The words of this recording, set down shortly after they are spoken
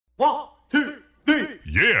1, 2, 3.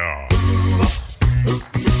 Yeah!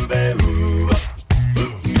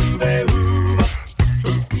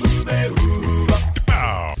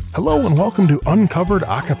 Hello and welcome to Uncovered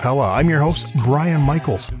Acapella. I'm your host, Brian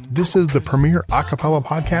Michaels. This is the premier acapella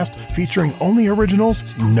podcast featuring only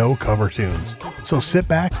originals, no cover tunes. So sit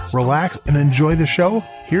back, relax, and enjoy the show.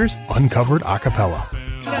 Here's Uncovered Acapella.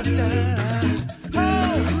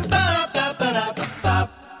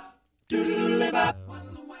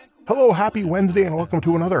 Hello, happy Wednesday, and welcome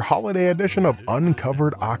to another holiday edition of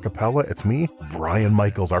Uncovered Acapella. It's me, Brian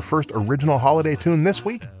Michaels. Our first original holiday tune this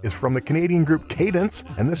week is from the Canadian group Cadence,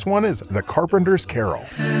 and this one is The Carpenter's Carol.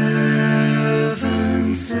 Heaven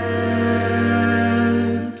sent,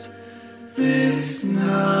 this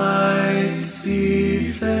night's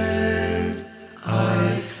event, I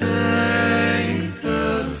thank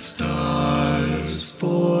the stars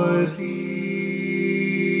for thee.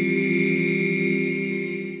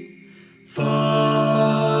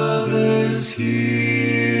 Father's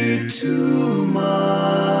here to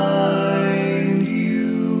mind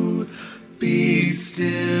you. Be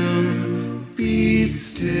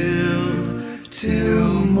still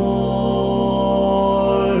till morning.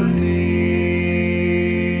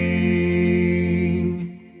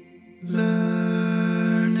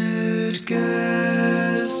 Learned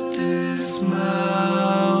guest, dismount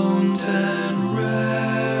and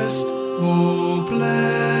rest. Oh,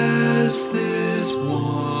 bless this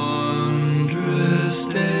wondrous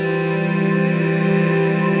day.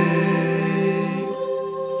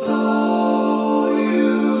 Though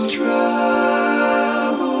you've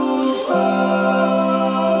traveled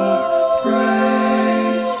far,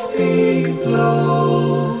 pray speak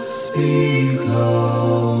low,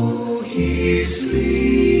 he's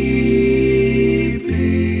sleeping.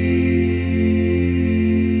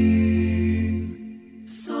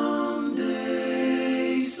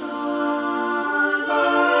 Someday, son,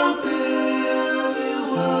 I'll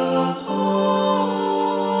build a home,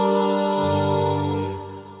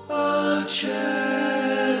 a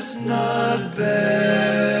chestnut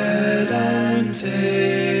bed and table.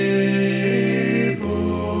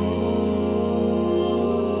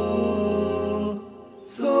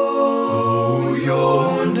 Though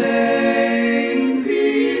your name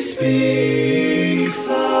bespeaks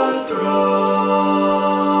a throne,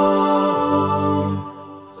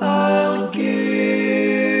 I'll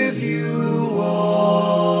give you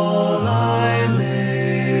all I'm able.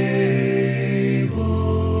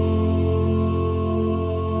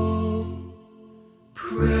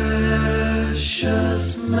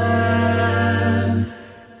 Precious man,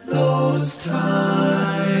 those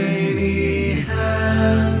tiny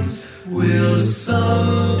hands will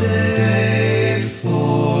someday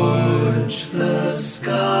forge the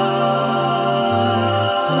sky.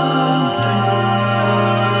 Someday.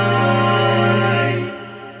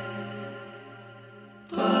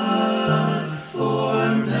 But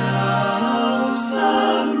for now,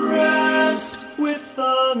 some rest with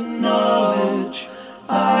the knowledge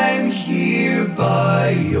I'm here by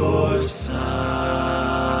your side.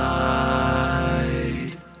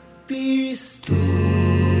 Be still,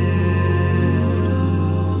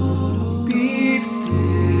 be still,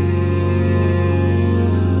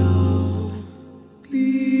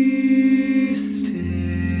 be still.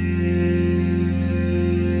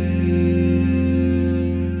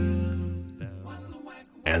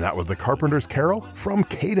 And that was The Carpenter's Carol from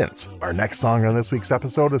Cadence. Our next song on this week's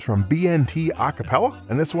episode is from BNT Acapella,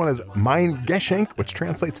 and this one is Mein Geschenk, which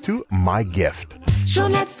translates to My Gift.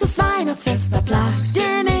 Schon letztes Weihnachtsfest, da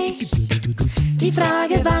plagte mich die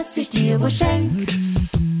Frage, was ich dir wohl schenk.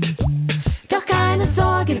 Doch keine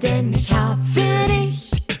Sorge, denn ich hab für dich.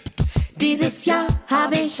 Dieses Jahr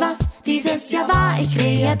hab ich was, dieses Jahr war ich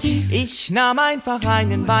kreativ. Ich nahm einfach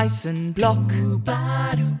einen weißen Block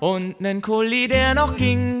und nen Kuli, der noch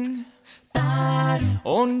ging.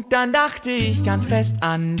 Und dann dachte ich ganz fest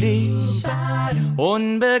an dich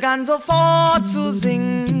und begann sofort zu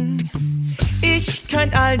singen. Ich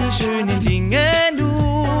könnt all die schönen Dinge, du,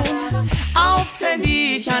 aufzählen,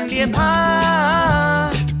 die ich an dir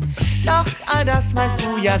mag. Doch all das weißt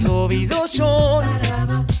du ja sowieso schon,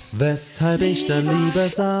 weshalb ich dann lieber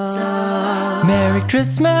sag: Merry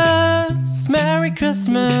Christmas, Merry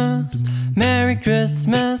Christmas, Merry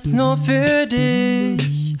Christmas nur für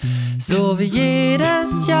dich. So wie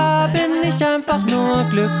jedes Jahr bin ich einfach nur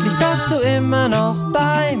glücklich, dass du immer noch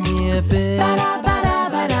bei mir bist.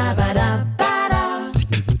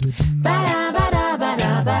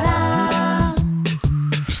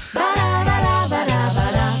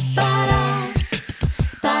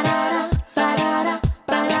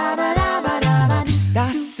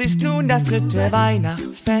 ist nun das 3.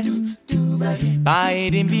 Weihnachtsfest, bei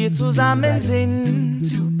dem wir zusammen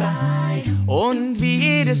sind. Und wie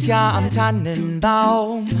jedes Jahr am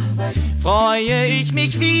Tannenbaum freue ich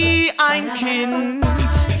mich wie ein Kind.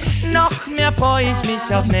 Noch mehr freue ich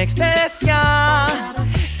mich auf nächstes Jahr.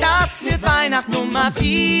 Das wird Weihnacht Nummer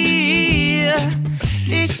 4.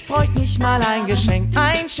 Ich bräuch nicht mal ein Geschenk,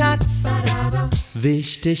 ein Schatz.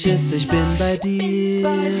 Wichtig ist, ich bin bei dir.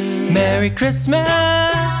 Merry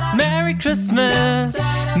Christmas, Merry Christmas,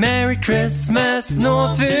 Merry Christmas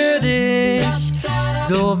nur für dich.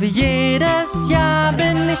 So wie jedes Jahr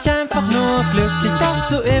bin ich einfach nur glücklich, dass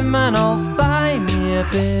du immer noch bei mir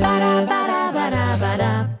bist.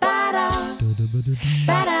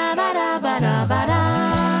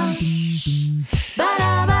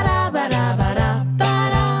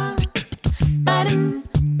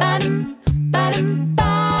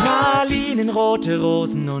 Pralinen, rote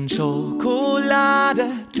Rosen und Schokolade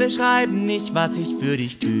beschreiben nicht, was ich für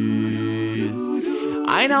dich fühl.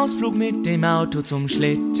 Ein Ausflug mit dem Auto zum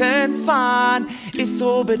Schlittenfahren ist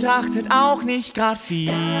so betrachtet auch nicht grad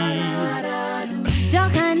viel.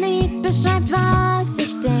 Doch ein Lied beschreibt, was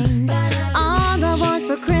ich denk. All I want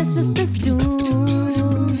for Christmas bist du.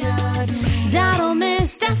 Darum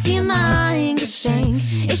ist das hier mein Geschenk.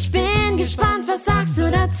 Ich bin gespannt, was sagst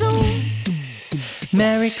du dazu?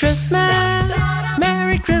 Merry Christmas,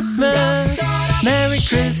 Merry Christmas, Merry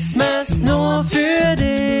Christmas nur für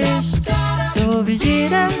dich. So wie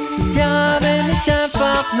jedes Jahr bin ich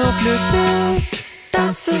einfach nur glücklich,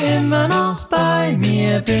 dass du immer noch bei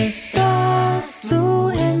mir bist, dass du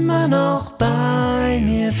immer noch bei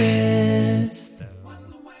mir bist.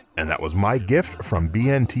 And that was My Gift from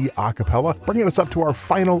BNT Acapella, bringing us up to our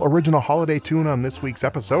final original holiday tune on this week's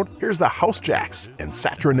episode. Here's the House Jacks and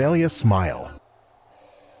Saturnalia Smile.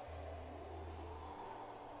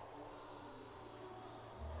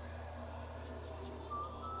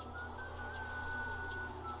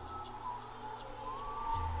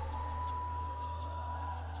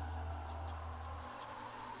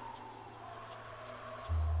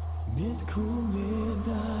 Mid-cool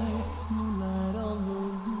midnight, moonlight on the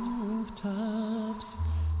rooftops.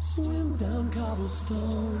 Swim down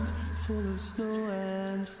cobblestones, full of snow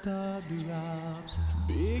and stardrops.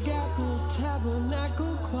 Big Apple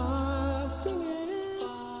Tabernacle Choir singing.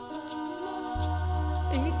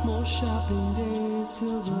 8 more shopping days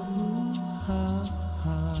till the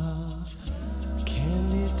hoo-ha-ha.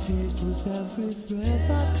 Candy taste with every breath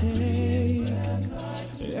I take.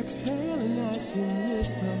 Exhaling icy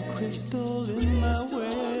mist of crystal in my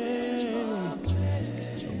wake.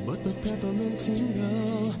 But the peppermint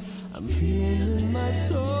tingle I'm feeling in my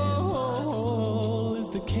soul is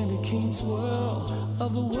the candy cane swirl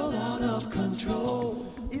of the world out of control.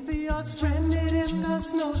 If you're stranded in a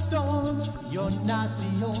snowstorm, you're not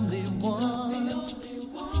the only one.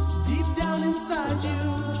 Deep down inside you,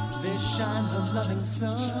 there shines a loving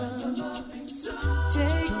sun.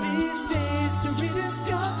 Take these days to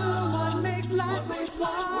rediscover what makes life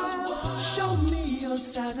worthwhile. Show me your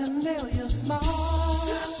Saturnalia smile.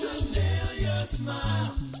 Saturnalia smile.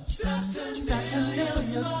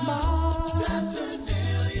 Saturnalia smile.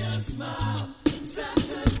 Saturnalia smile.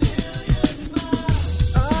 Saturnalia smile.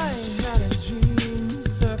 I had a dream,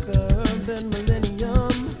 circa urban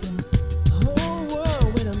millennium. Whole world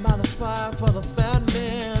waiting by the fire for the fat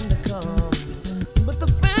man to come. But the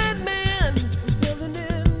fat man was filling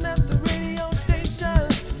in at the radio station,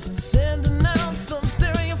 sending out some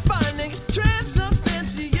stereophonic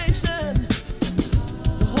transubstantiation.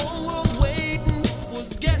 The whole world waiting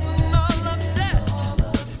was getting all upset,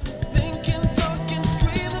 thinking, talking,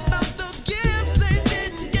 scream about those gifts they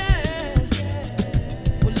didn't get.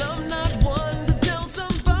 Well, I'm not one to tell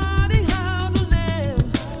somebody how to live,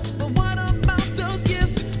 but what about those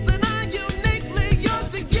gifts that I uniquely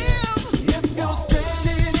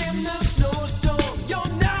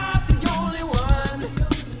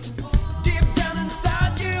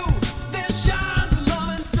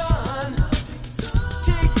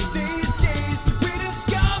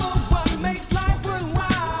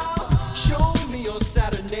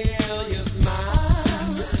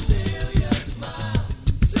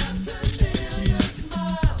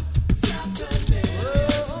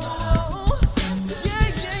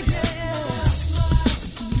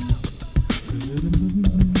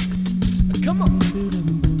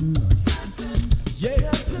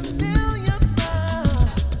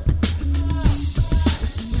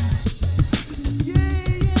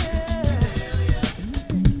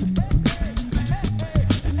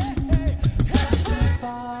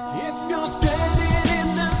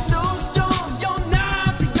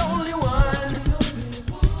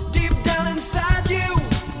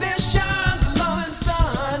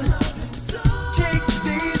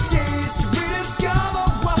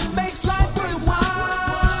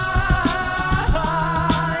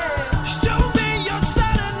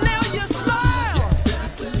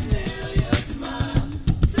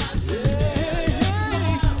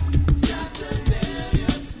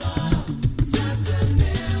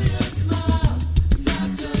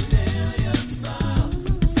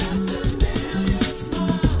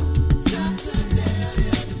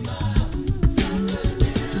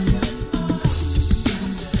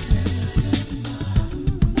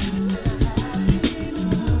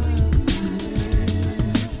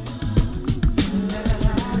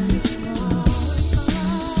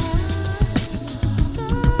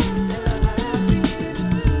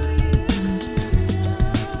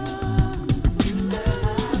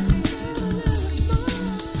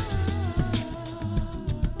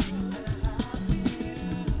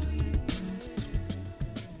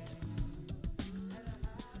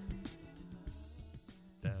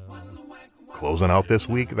Closing out this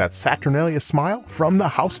week, that Saturnalia Smile from the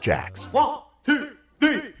House Jacks. 1, 2,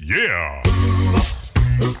 3. Yeah!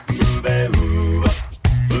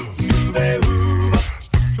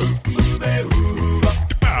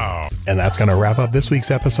 And that's going to wrap up this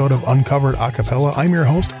week's episode of Uncovered Acapella. I'm your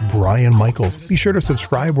host, Brian Michaels. Be sure to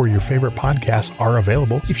subscribe where your favorite podcasts are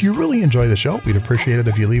available. If you really enjoy the show, we'd appreciate it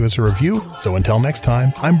if you leave us a review. So until next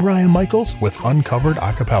time, I'm Brian Michaels with Uncovered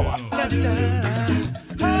Acapella.